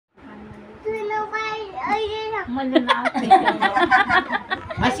म्हणजे नाव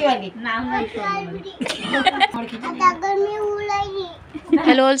नाव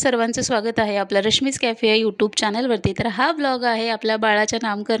hello all, सर्वांचं स्वागत आहे आपल्या रश्मीज कॅफे या यूट्यूब चॅनलवरती। तर हा ब्लॉग आहे आपल्या बाळाच्या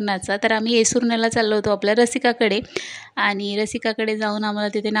नामकरणाचा। तर आम्ही येसूरण्याला चाललो होतो आपल्या रसिकाकडे, आणि रसिकाकडे जाऊन आम्हाला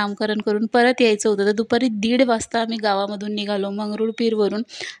तिथे नामकरण करून परत यायचं होतं। तर दुपारी 1:30 वाजता आम्ही गावामधून निघालो मंगरुळपीरवरून,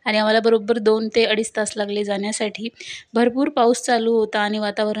 आणि आम्हाला बरोबर 2 ते 2.5 तास लागले जाण्यासाठी। भरपूर पाऊस चालू होता आणि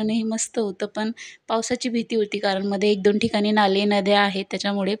वातावरणही मस्त होतं, पण पावसाची भीती होती कारण मध्ये 1-2 ठिकाणी नाले नद्या आहेत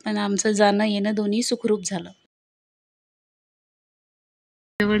त्याच्यामुळे। पण आमचं जाणं येणं दोन्ही सुखरूप झालं।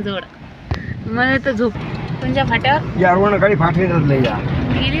 जवळ मला तर झोप कोणत्या फाट्यावर यारवण गाडी फाटली जातले या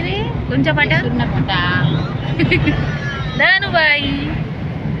गेली रे। कोणत्या फाट्यावर? धनुबाई,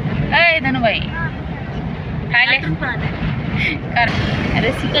 अय धनुबाई खायले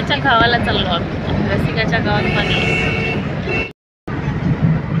रसिकाच्या गावाला चाललो आम्ही। रसिकाच्या गावात पाणी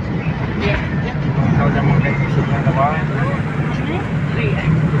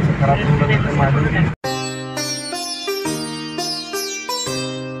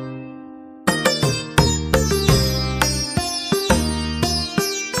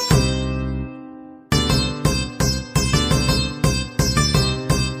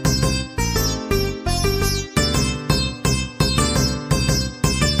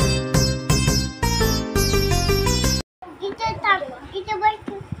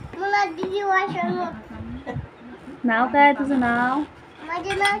नाव काय तुझं नाव?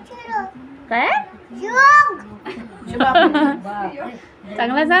 माझे नाव शिरो काय?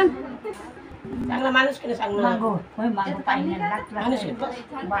 चांगला सांग। चांगला माणूस की सांग ना। मागो होय मागो पाणी माणूस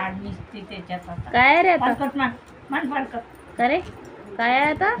बाळ निसते त्याच्यात आता काय रे आता? पटपट मान पटकट काय रे काय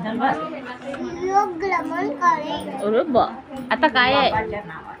आहे आता? योग रमण करे अरे बा, आता काय आहे? बाबाच्या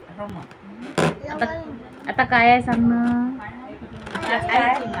नावात रमण आता काय आहे सांग ना।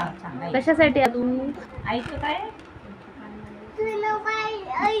 आईचं नाव सांगायचं कशासाठी आहे तू? आईचं काय तुला काय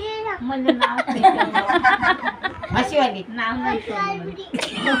आईला म्हणजे नाव हसीवाली नाव नाही ठेवलं.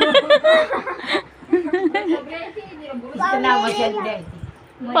 तिचं नाव बसेल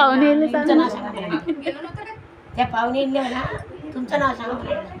द्यायचं। पाहुणेले तुमचं नाव सांग। सांगा त्या पाहुणेने ना तुमचं नाव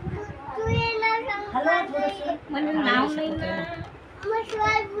सांगा। तू येला सांग म्हणजे नाव नाही ना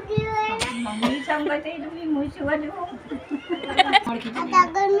मशवाल बुद्धी मी सांगते तुम्ही मुशिवाली हो आता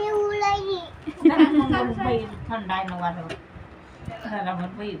गरमी उलायली थंड आहे ना वाजव घरावर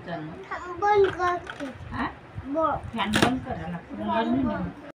बैठन बंद कर। हा फॅन बंद करा लागतो।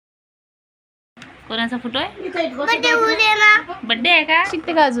 कोणाचा फोटो आहे? बड्डे उद्या ना बर्थडे आहे का?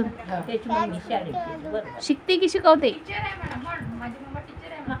 शिकते का अजून? त्याची मम्मी शाळेत बरं शिकते की शिकवते?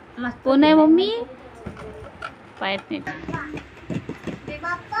 कोण आहे मम्मी? पायत नाही।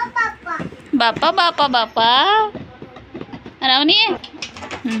 बाप्पा बाप्पा बापा बापा बापा रावणी आहे।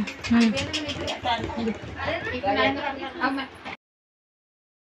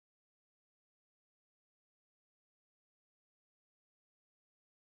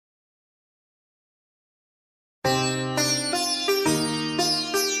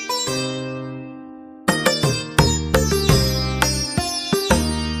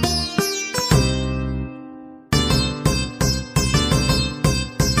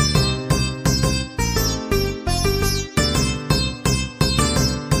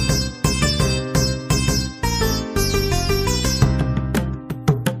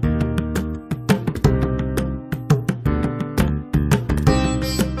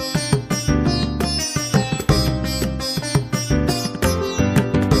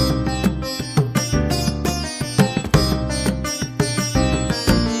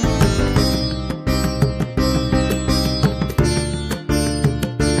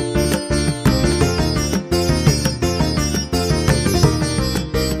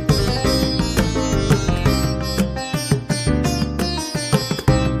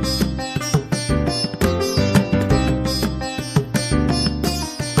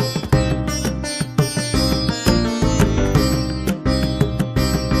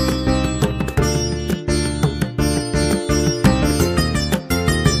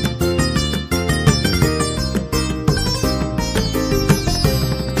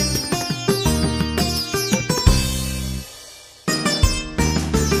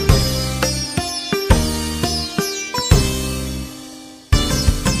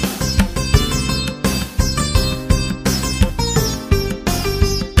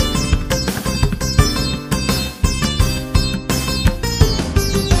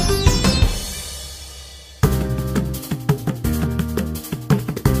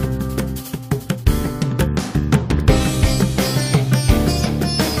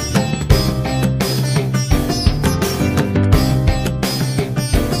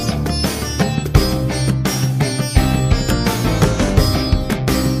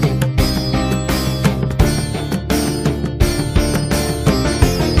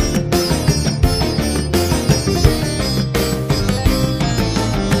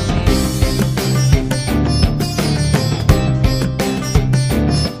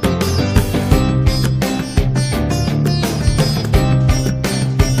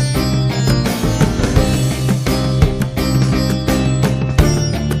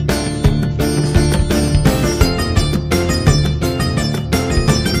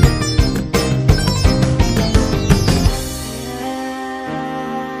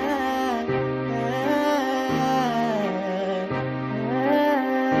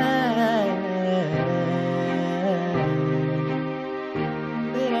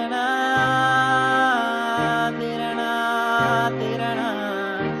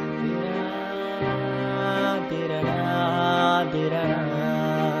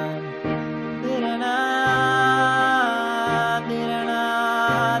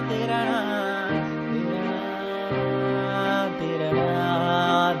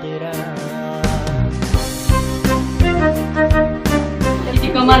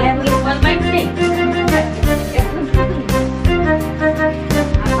 मला माहित नाही.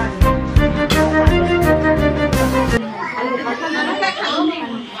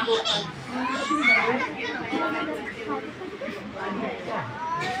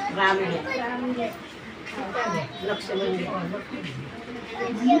 लक्ष्मण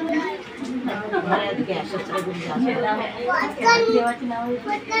घ्या शस्त्रगुंजा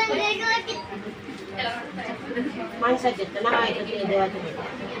माणसाचे तर नाव आहे ते देवाचे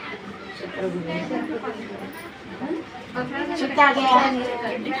शस्त्रगुंजा चित्ता घ्या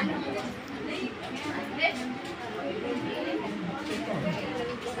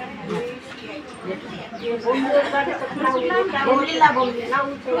बोंबलीला बोंबलीला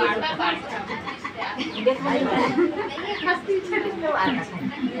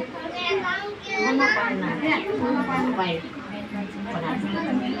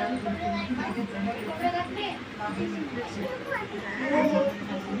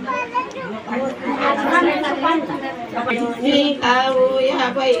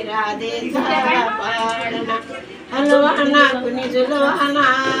हलवाना कुणी झुलवाना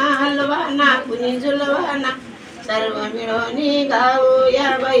हलवाना कुणी झुलवाना सर्व मिळून गाऊ या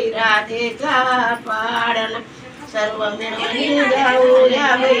बैराधेचा पाडणा सर्व मिळून गाऊ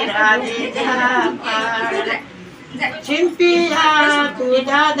या बैराधेचा पाडणा शिंपिया तू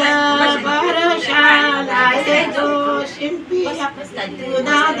दादा बारशाला येतो शिंपिया तू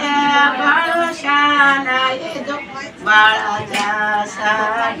दादा बारशाला येतो बाळाच्या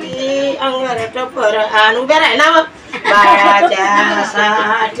साठी अंगर टपर आण उभ्या राह ना बाळाच्या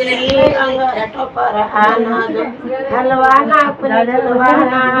साठी अंगर टपर आण हलवाना कुणी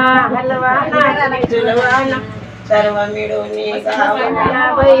झुलवाना हलवाना कुणी झुलवाना सर्व मिळून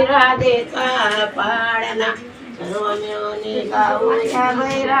गावया बैराधेचा पाडणा सर्व मिळून गावया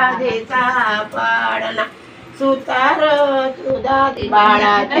बैराधेचा पाडणा सुतार तुदा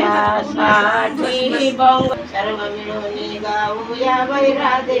बाळाच्या साठी बंग सर्व मिळून गावया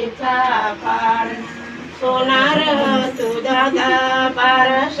बैराधेचा पाडणा सोनार तू दादा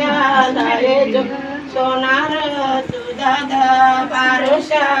बारशाला येतो सोनार तू दादा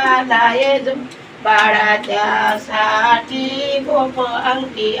बारशाला येतो बाळाच्या साठी गोप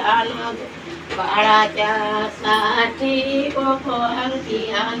अंगठी आणत बाळाच्या साठी गोप अंगठी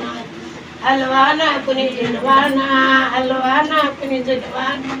आणत हलवाना कुणी झुलवाना हलवाना कुणी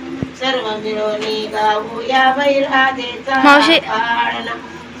झुलवाना सर्व मिळून गाऊया बैराधेचा पाडणा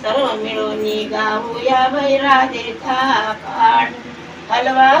सर्व मिळून गाऊया बैराधेचा पाड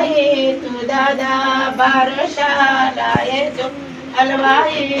हलवाई तू दादा बारशाला येतो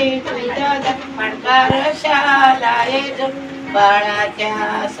हलवाई तू दादा बारशाला येतो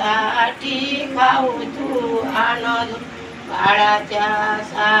बाळाच्या साठी खाऊ तू आनंद बाळाच्या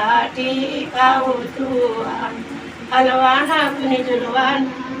साठी खाऊ तू आण हलवाना कुणी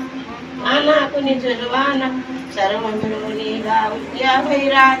झुलवाना आना कुणी झुलवाना सर्व मिळून गाऊया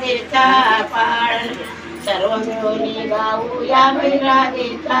बैराधेचा पाडण सर्व मिळून गाऊया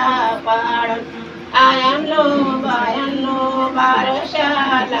बैराधेचा पाडण आयांनो बायांनो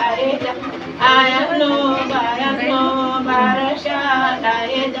बारशाला येजा आयांनो बायांनो बारशाला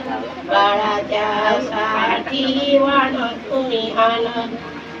येजा बाळाच्या साठी वाण तुम्ही आण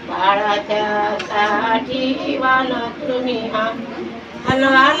बाळाच्या साठी वाण तुम्ही आण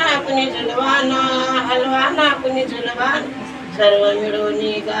हलवाना कुणी झुलवाना हलवाना कुणी झुलवाना सर्व मिळून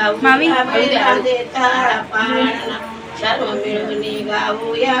गाऊया बैराधेचा पाडणा सर्व मिळून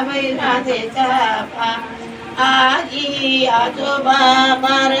गाऊया बैराधेचा पाड आजी आजोबा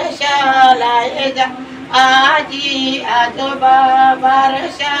बारशाला येजा आजी आजोबा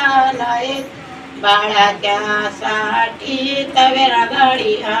बारशाला येजा बाळाच्या साठी तवेरा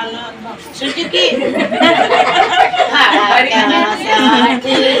गाडी आण सुटकी बाळाच्या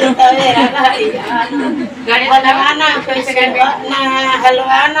साठी तवेरा गाडी आण हलवाना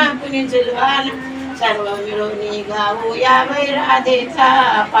हलवाना कुणी झुलवाना सर्व मिळून गाऊया बैराधेचा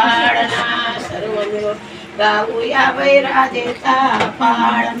पाडणा सर्व मिळून गाऊया बैराधेचा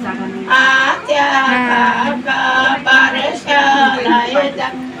पाडणा आत्या काका बारशाला येजा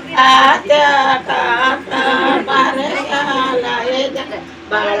आत्या काका बारशाला येजा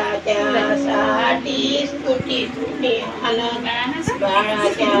बाळाच्या साठी स्कूटी तुम्ही आण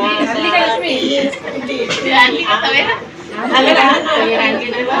बाळाच्या साठी स्कूटी तुम्ही आण हलवाना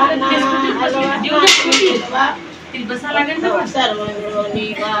सर्व मिळून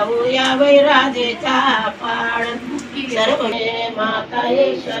गाऊया बैराधेचा पाड सर्व माता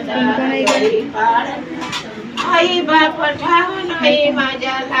यशोदा पाड आई बाप ठाव नाही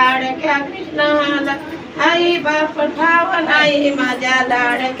माझ्या लाडक्या कृष्णाला आई बाप ठाव नाही माझ्या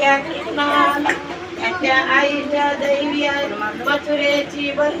लाडक्या कृष्णाला त्याच्या आईच्या दैवी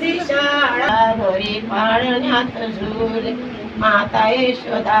मथुरेची बंदी शाळा घरी पाळण्यात झूल माता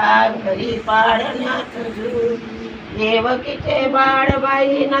यशोदा घरी पाळण्यात झूल देवकीचे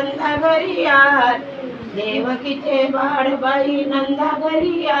बाळबाई नंदा घरी आल देवकीचे बाळबाई नंदा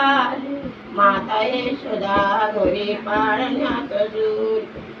घरी आल माता यशोदा घरी पाळण्यात झूल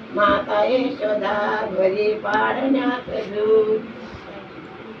माता यशोदा घरी पाळण्यात झूल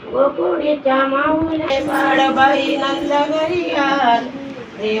गोकुळीच्या माऊले बाळबाई नंदा घरी आल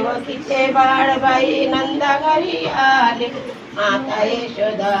देवकीचे बाळबाई नंदा घरी आले माता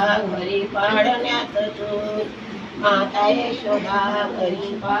यशोदा घरी पाळण्यात झूल माता यशोदा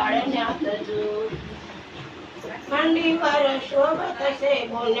घरी पाळण्यात झूल मांडीवर शोभत असे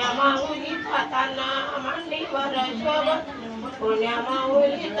कोण्या माऊली जाताना मांडीवर शोभत कोण्या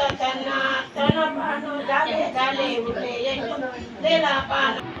माऊली जाताना तन पान जागे झाले उठे यशोदेला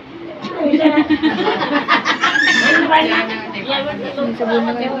पान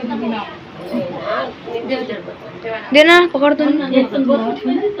दे ना पकडतो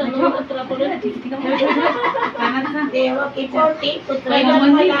देवकी पोटी पुत्र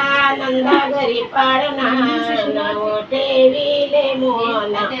जन्मला नंदा घरी पाळणार नाव ठेविले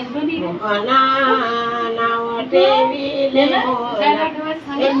मोहना मोहना नाव ठेविले मोहना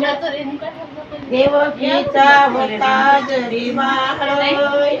देवकीचा होता जरी बाळ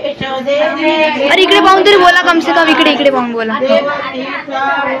यशोदेने अरे इकडे पाहून तरी बोला कम से कम इकडे पाहून बोला देवकीचा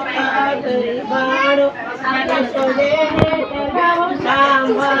होता जरी बाळ यशोदेने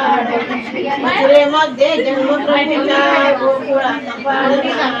सांभाळ मथुरेमध्ये जन्म प्रभूचा गोकुळात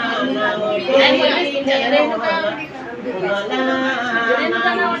पाळणा नाव ठेविले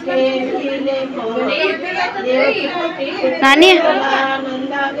नाव ठेविले नानी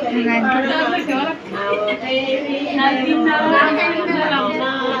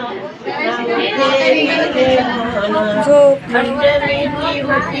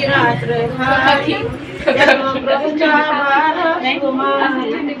होती रात्र प्रभूच्या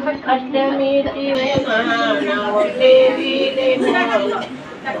अष्टमीची नाव ठेविले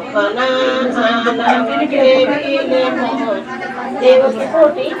देवकी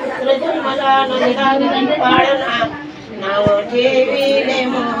पोटी पुत्र जन्मला नंदा घरी पाळणा नाव ठेविले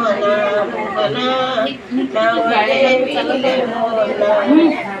मोहना मोहना नाव ठेविले मोहना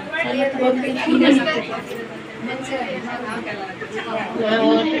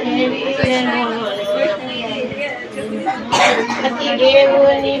नाव ठेविले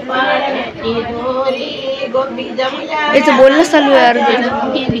घेऊन पाळण्याची दोरी गोपी जमल्या याचं बोलणं चालू आहे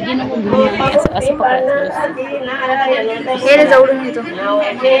याला जवळून येतो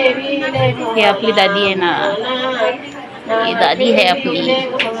हे आपली दादी आहे ना ही दादी आहे आपली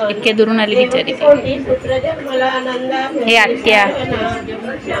इतक्या दुरून आली बिचारी हे आत्या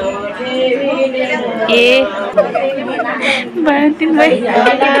हे बाळातील बाई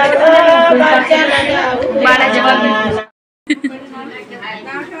बाळाच्या बाजूला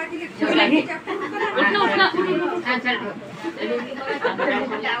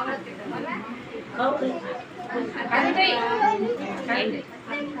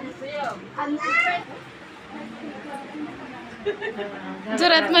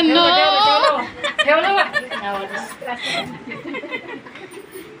जोरात म्हणणं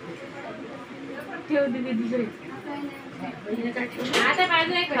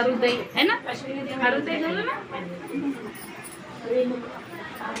है ना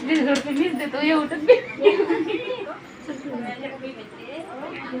मीच देतो एवढं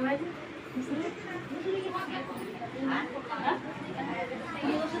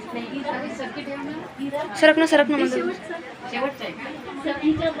सरक ना म्हणतो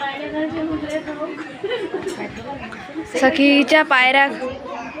सखीच्या पायऱ्या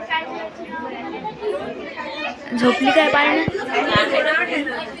झोपली काय पाळणं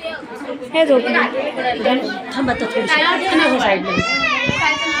हे झोपली थांबा थोडी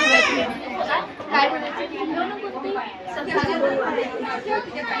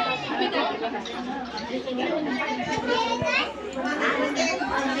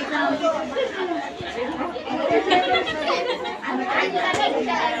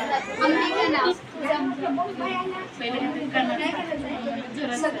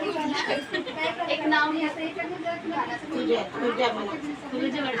एक नाव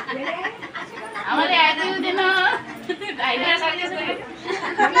आम्हाला ऐकू दे ना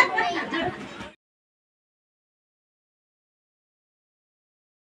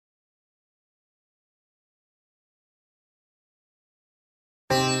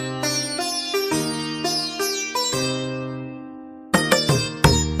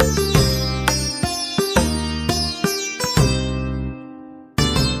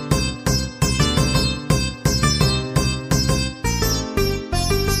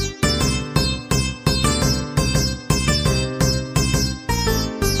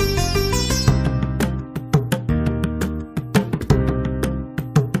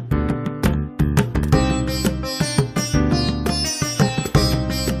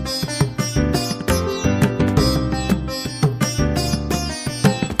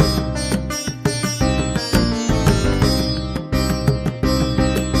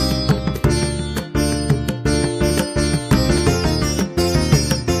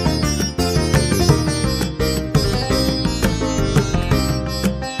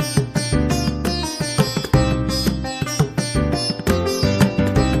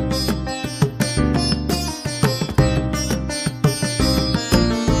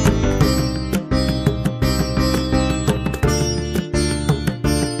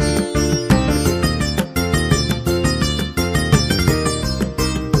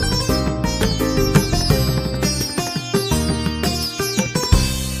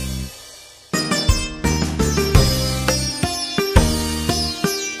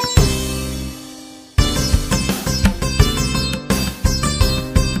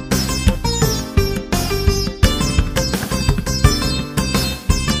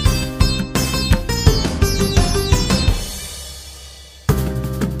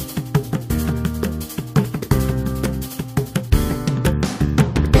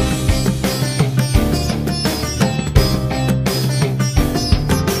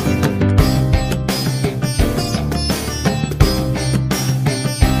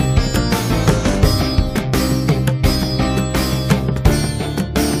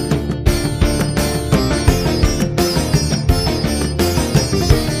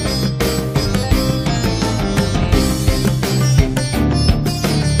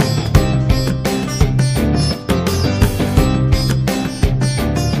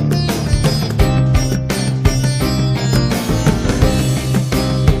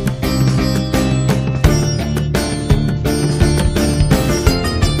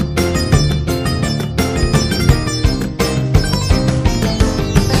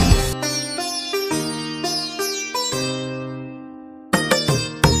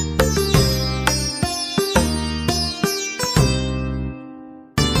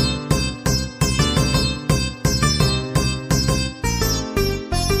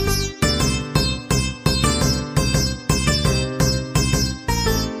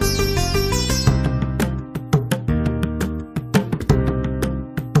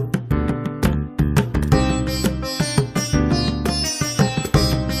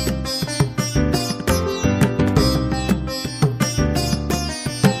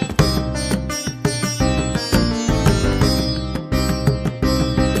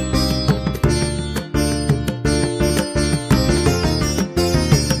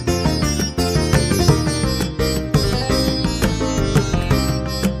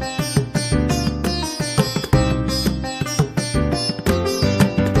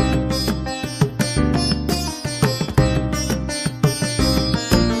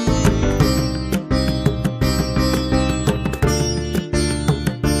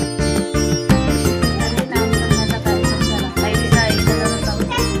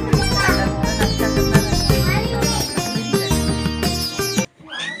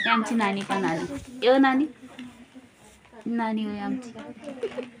नानी नानी होय आमची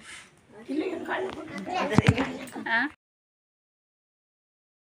हा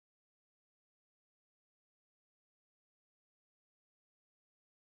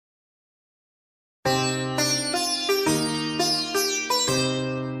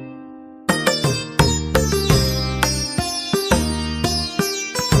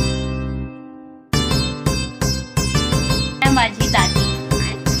माझी दादी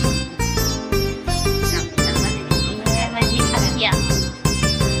माझी आत्या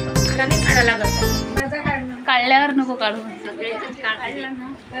काढल्यावर नको काढू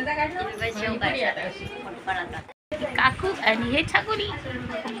काकू आणि हे छकुली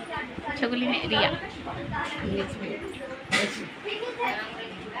छकुली नाही रिया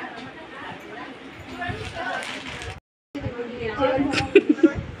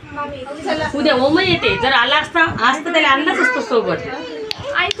उद्या ओम येते जर आला असता आज तर त्याला आणलाच असतो सोबत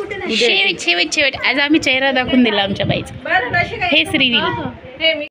शेवट आज आम्ही चेहरा दाखवून दिला आमच्या बाईचा हे श्रीविल